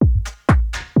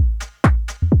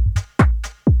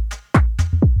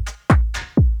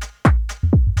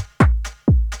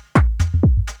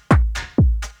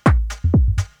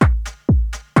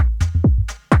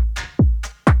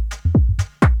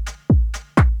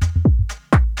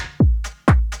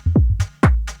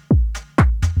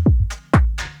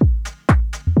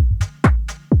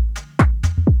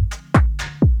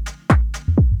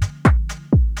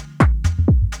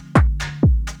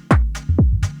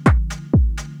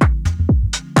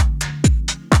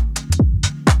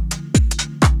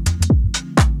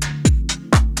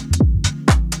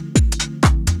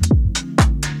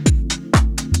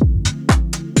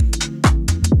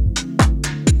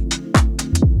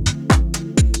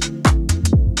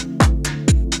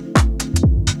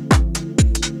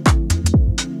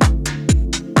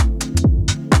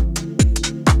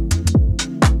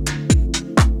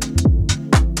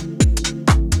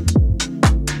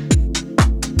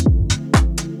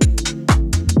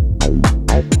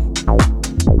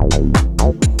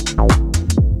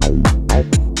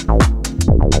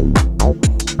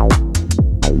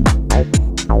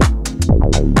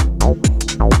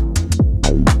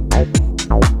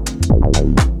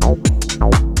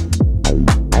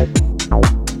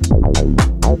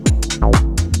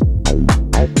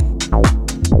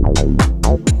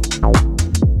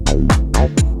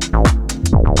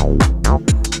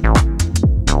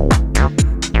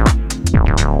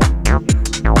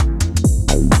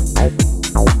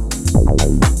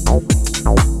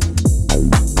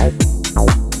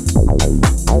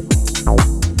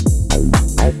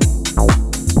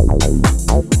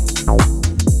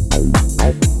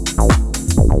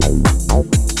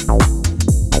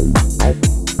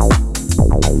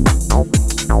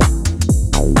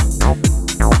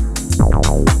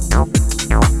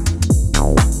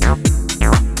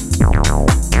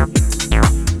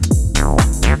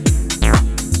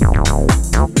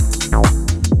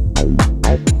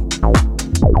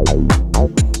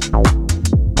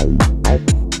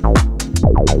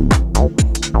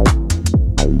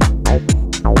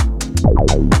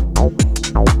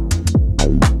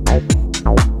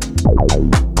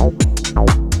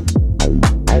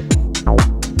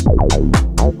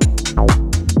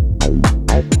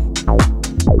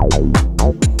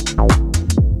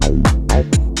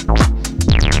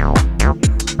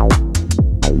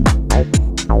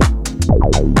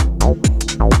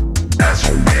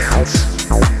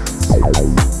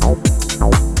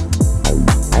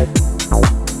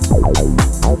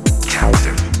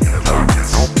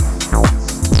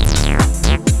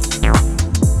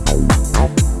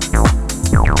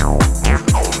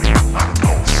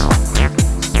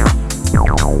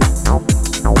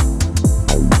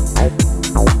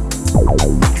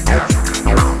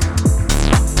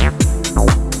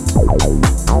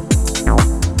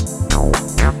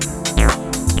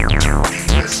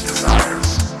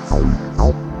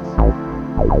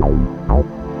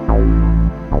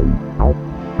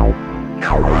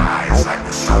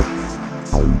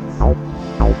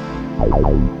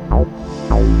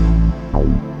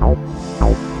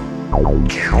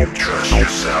Can you trust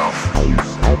yourself?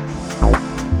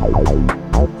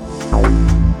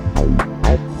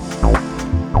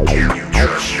 Can you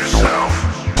trust yourself?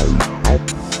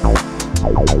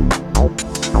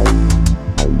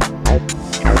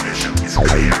 Your vision is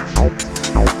clear.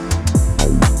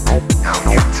 Now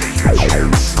you take your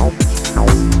chance.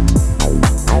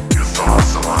 Your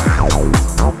thoughts align.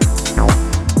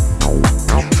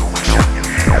 Intuition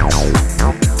enhanced.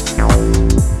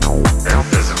 And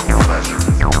physical pleasure.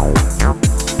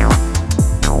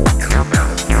 In the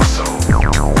path of your soul. And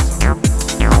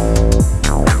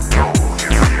go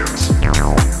your fears.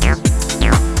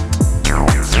 Your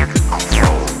music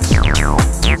unfolds.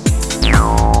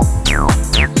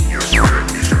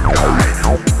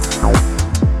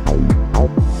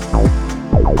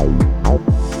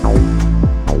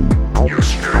 Your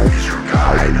spirit is your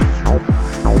guide. Your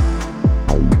spirit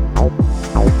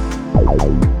is your guide.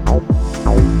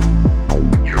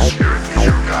 Your spirit is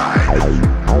your guide.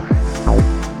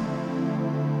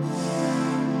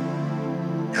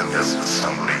 In this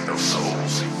assembly of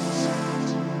souls.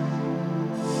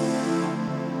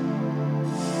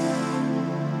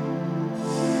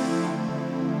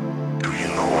 Do you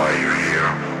know why you're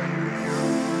here?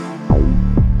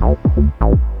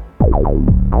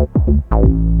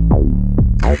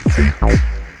 Do you think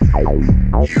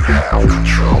you have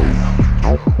control?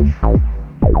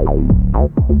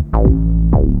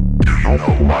 Do you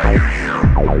know why you're here?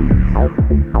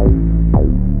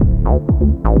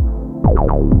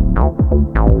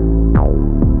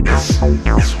 This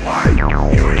is why you're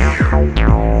here.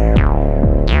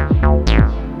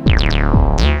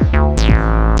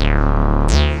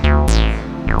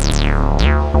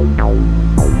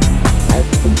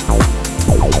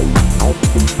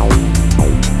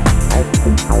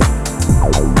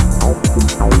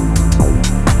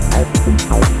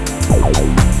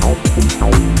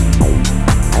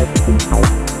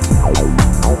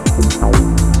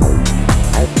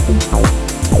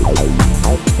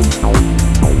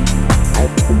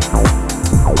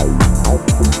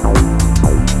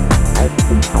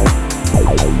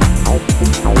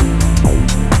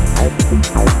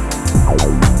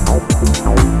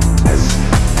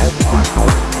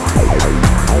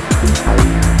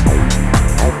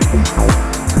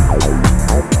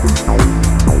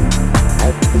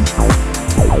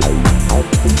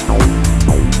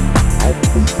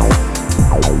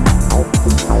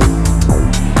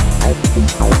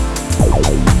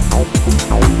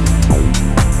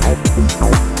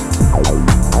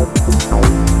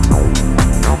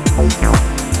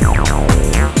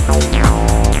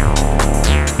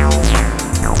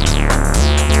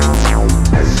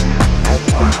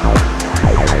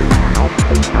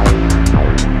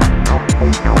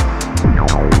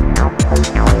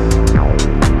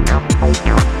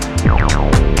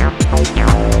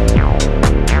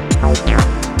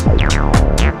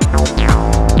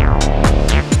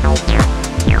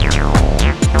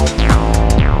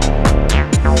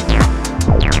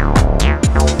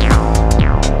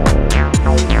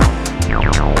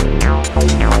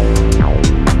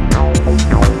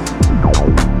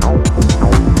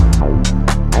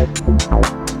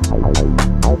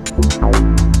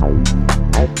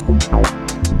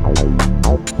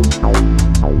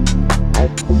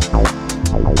 Out.